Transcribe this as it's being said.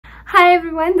Hi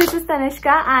everyone, this is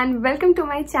Tanishka and welcome to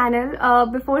my channel.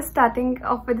 Before starting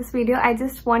off with this video, I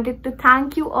just wanted to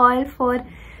thank you all for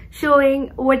showing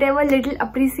whatever little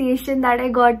appreciation that I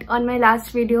got on my last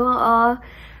video.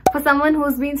 For someone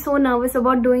who's been so nervous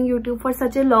about doing YouTube for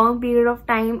such a long period of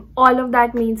time, all of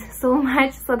that means so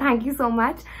much. So thank you so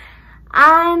much.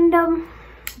 And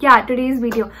yeah, today's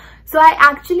video. So I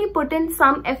actually put in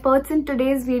some efforts in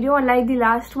today's video. Unlike the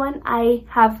last one, I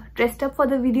have dressed up for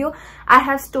the video. I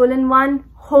have stolen one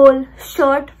whole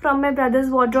shirt from my brother's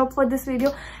wardrobe for this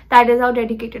video. That is how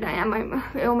dedicated I am.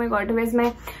 Oh my god, where's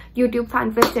my YouTube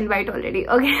FanFest invite already?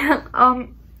 Okay.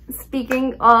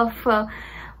 Speaking of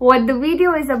what the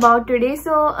video is about today.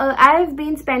 So I've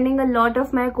been spending a lot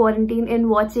of my quarantine in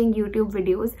watching YouTube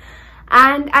videos.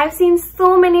 And I've seen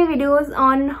so many videos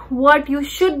on what you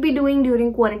should be doing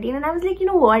during quarantine. And I was like, you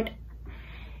know what?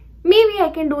 Maybe I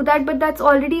can do that, but that's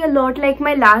already a lot like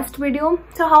my last video.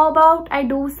 So how about I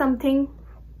do something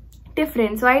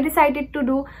different? So I decided to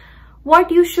do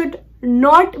what you should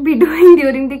not be doing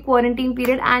during the quarantine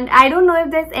period. And I don't know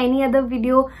if there's any other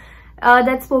video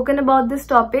that's spoken about this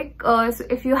topic. So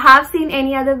if you have seen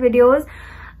any other videos,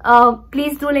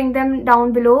 please do link them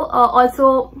down below.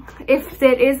 Also, if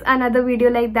there is another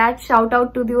video like that, shout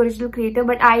out to the original creator,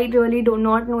 but I really do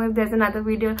not know if there's another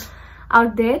video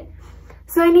out there.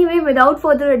 So anyway, without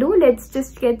further ado, let's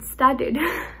just get started.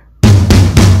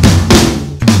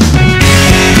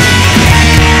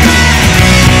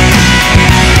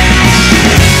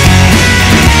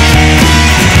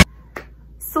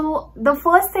 So the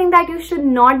first thing that you should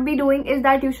not be doing is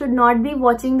that you should not be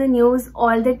watching the news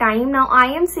all the time. Now I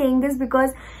am saying this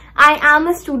because I am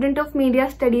a student of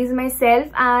media studies myself,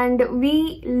 and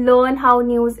we learn how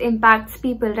news impacts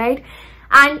people, right?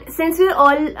 And since we're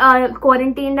all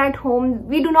quarantined at home,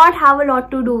 we do not have a lot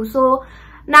to do. So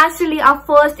naturally our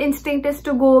first instinct is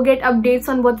to go get updates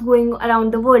on what's going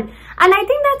around the world. And I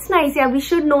think that's nice. Yeah, we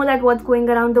should know that what's going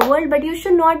around the world, but you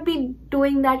should not be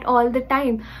doing that all the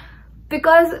time.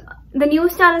 Because the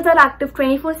news channels are active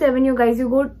 24/7, you guys. You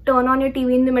go turn on your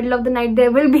TV in the middle of the night,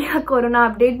 there will be a corona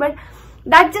update. But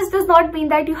that just does not mean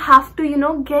that you have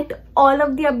to, get all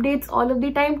of the updates all of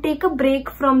the time. Take a break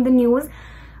from the news.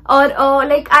 Or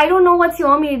like, I don't know what's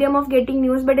your medium of getting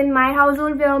news, but in my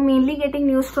household, we are mainly getting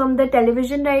news from the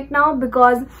television right now,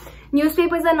 because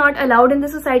newspapers are not allowed in the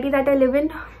society that I live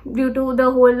in due to the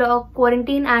whole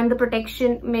quarantine and the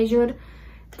protection measure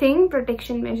thing.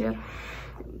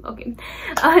 Okay.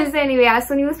 So anyway, yeah,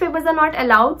 so newspapers are not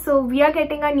allowed, so we are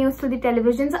getting our news through the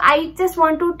television. So I just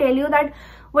want to tell you that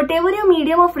whatever your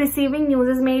medium of receiving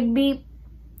news is, may it be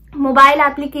mobile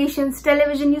applications,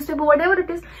 television, newspaper, whatever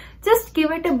it is, just give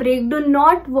it a break. Do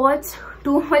not watch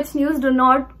too much news. Do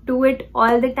not do it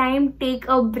all the time. Take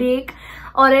a break,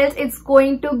 or else it's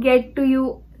going to get to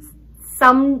you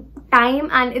some time,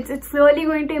 and it's really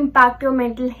going to impact your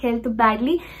mental health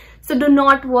badly. So do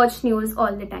not watch news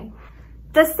all the time.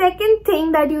 The second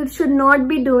thing that you should not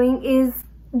be doing is,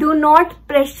 do not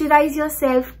pressurize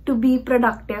yourself to be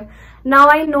productive. Now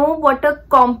I know what a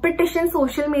competition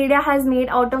social media has made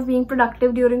out of being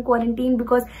productive during quarantine,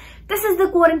 because this is the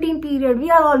quarantine period.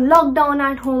 We are all locked down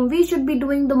at home. We should be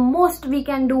doing the most we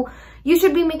can do. You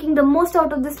should be making the most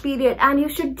out of this period, and you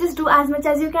should just do as much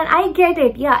as you can. I get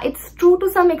it. Yeah, it's true to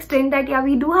some extent that yeah,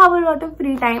 we do have a lot of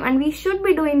free time and we should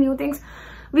be doing new things.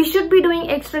 We should be doing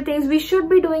extra things. We should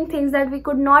be doing things that we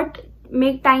could not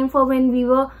make time for when we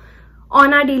were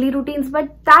on our daily routines. But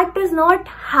that does not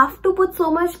have to put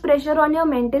so much pressure on your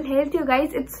mental health, you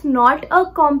guys. It's not a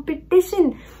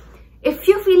competition. If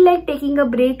you feel like taking a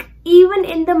break, even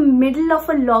in the middle of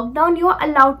a lockdown, you are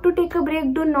allowed to take a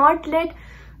break. Do not let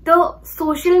the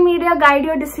social media guide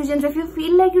your decisions. If you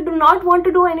feel like you do not want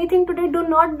to do anything today, do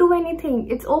not do anything.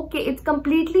 It's okay. It's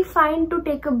completely fine to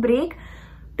take a break.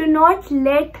 Do not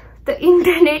let the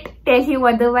internet tell you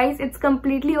otherwise. It's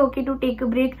completely okay to take a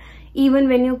break even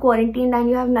when you're quarantined and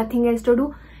you have nothing else to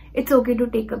do. It's okay to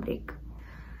take a break.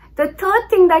 The third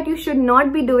thing that you should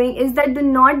not be doing is that do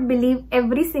not believe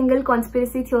every single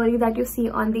conspiracy theory that you see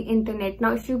on the internet.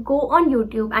 Now, if you go on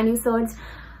YouTube and you search,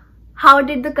 how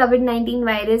did the COVID-19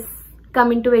 virus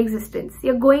come into existence?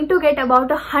 You're going to get about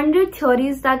 100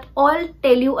 theories that all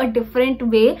tell you a different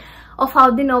way of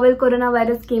how the novel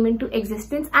coronavirus came into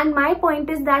existence. And my point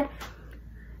is that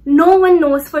no one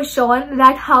knows for sure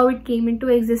that how it came into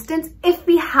existence. If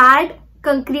we had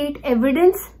concrete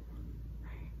evidence,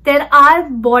 there are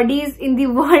bodies in the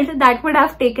world that would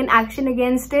have taken action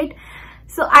against it.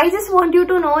 So I just want you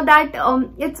to know that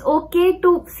it's okay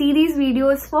to see these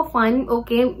videos for fun.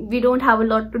 Okay, we don't have a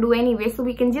lot to do anyway, so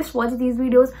we can just watch these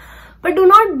videos But do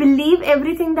not believe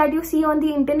everything that you see on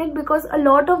the internet, because a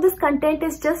lot of this content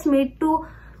is just made to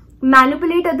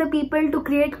manipulate other people, to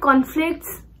create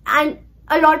conflicts, and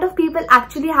a lot of people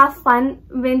actually have fun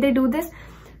when they do this.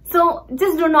 So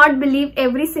just do not believe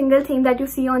every single thing that you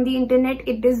see on the internet.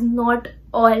 It is not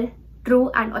all true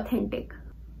and authentic.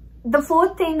 The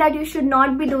fourth thing that you should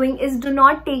not be doing is do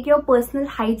not take your personal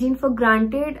hygiene for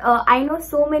granted. I know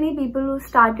so many people who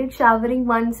started showering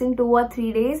once in 2 or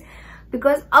 3 days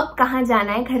because ab kahan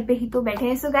jana hai, ghar pe hi to baithe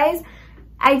hain. So guys,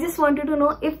 I just wanted to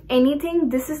know, if anything,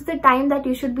 this is the time that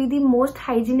you should be the most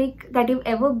hygienic that you've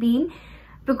ever been,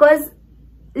 because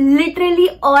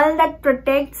literally all that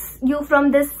protects you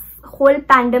from this whole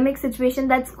pandemic situation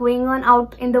that's going on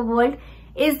out in the world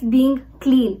is being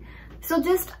clean. So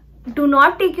just do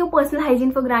not take your personal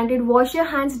hygiene for granted. Wash your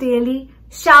hands daily,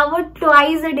 shower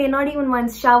twice a day, not even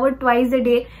once, shower twice a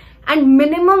day, and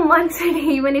minimum once a day.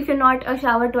 Even if you're not a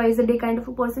shower twice a day kind of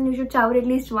a person, you should shower at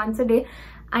least once a day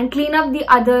and clean up the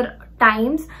other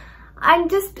times, and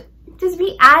just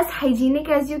be as hygienic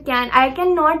as you can. I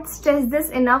cannot stress this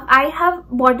enough. I have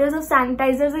bottles of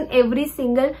sanitizers in every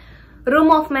single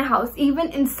room of my house. Even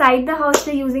inside the house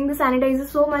they're using the sanitizer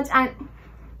so much, and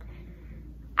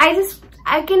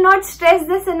I cannot stress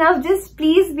this enough. Just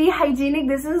please be hygienic.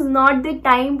 This is not the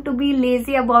time to be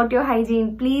lazy about your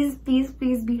hygiene. Please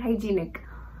be hygienic.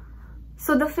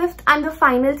 So the fifth and the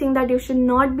final thing that you should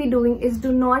not be doing is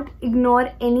do not ignore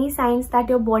any signs that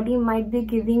your body might be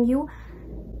giving you.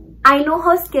 I know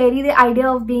how scary the idea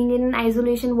of being in an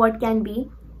isolation ward can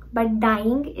be, but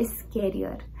dying is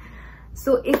scarier.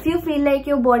 So if you feel like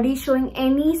your body is showing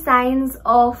any signs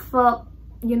of,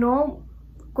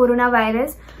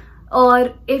 coronavirus,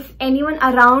 or if anyone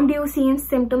around you seems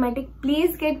symptomatic,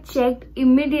 please get checked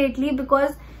immediately,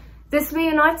 because this way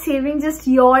you're not saving just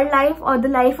your life or the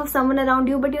life of someone around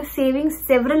you, but you're saving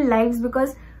several lives,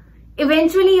 because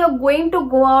eventually you're going to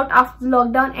go out after the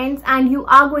lockdown ends and you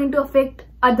are going to affect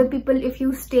other people if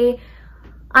you stay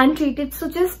untreated. So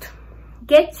just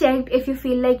get checked if you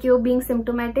feel like you're being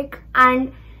symptomatic,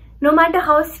 and no matter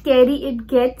how scary it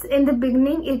gets in the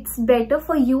beginning, it's better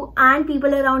for you and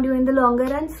people around you in the longer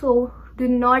run. So do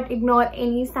not ignore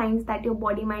any signs that your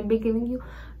body might be giving you.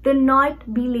 Do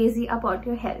not be lazy about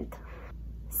your health.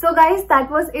 So guys,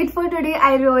 that was it for today.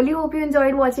 I really hope you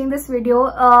enjoyed watching this video.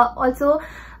 Also,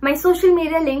 my social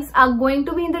media links are going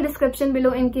to be in the description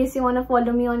below in case you want to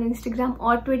follow me on Instagram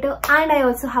or Twitter, and I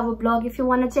also have a blog if you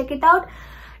want to check it out.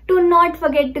 Do not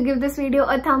forget to give this video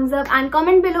a thumbs up and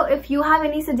comment below if you have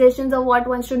any suggestions of what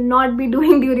one should not be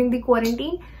doing during the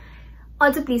quarantine.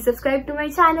 Also, please subscribe to my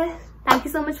channel. Thank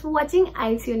you so much for watching.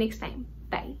 I'll see you next time.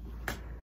 Bye.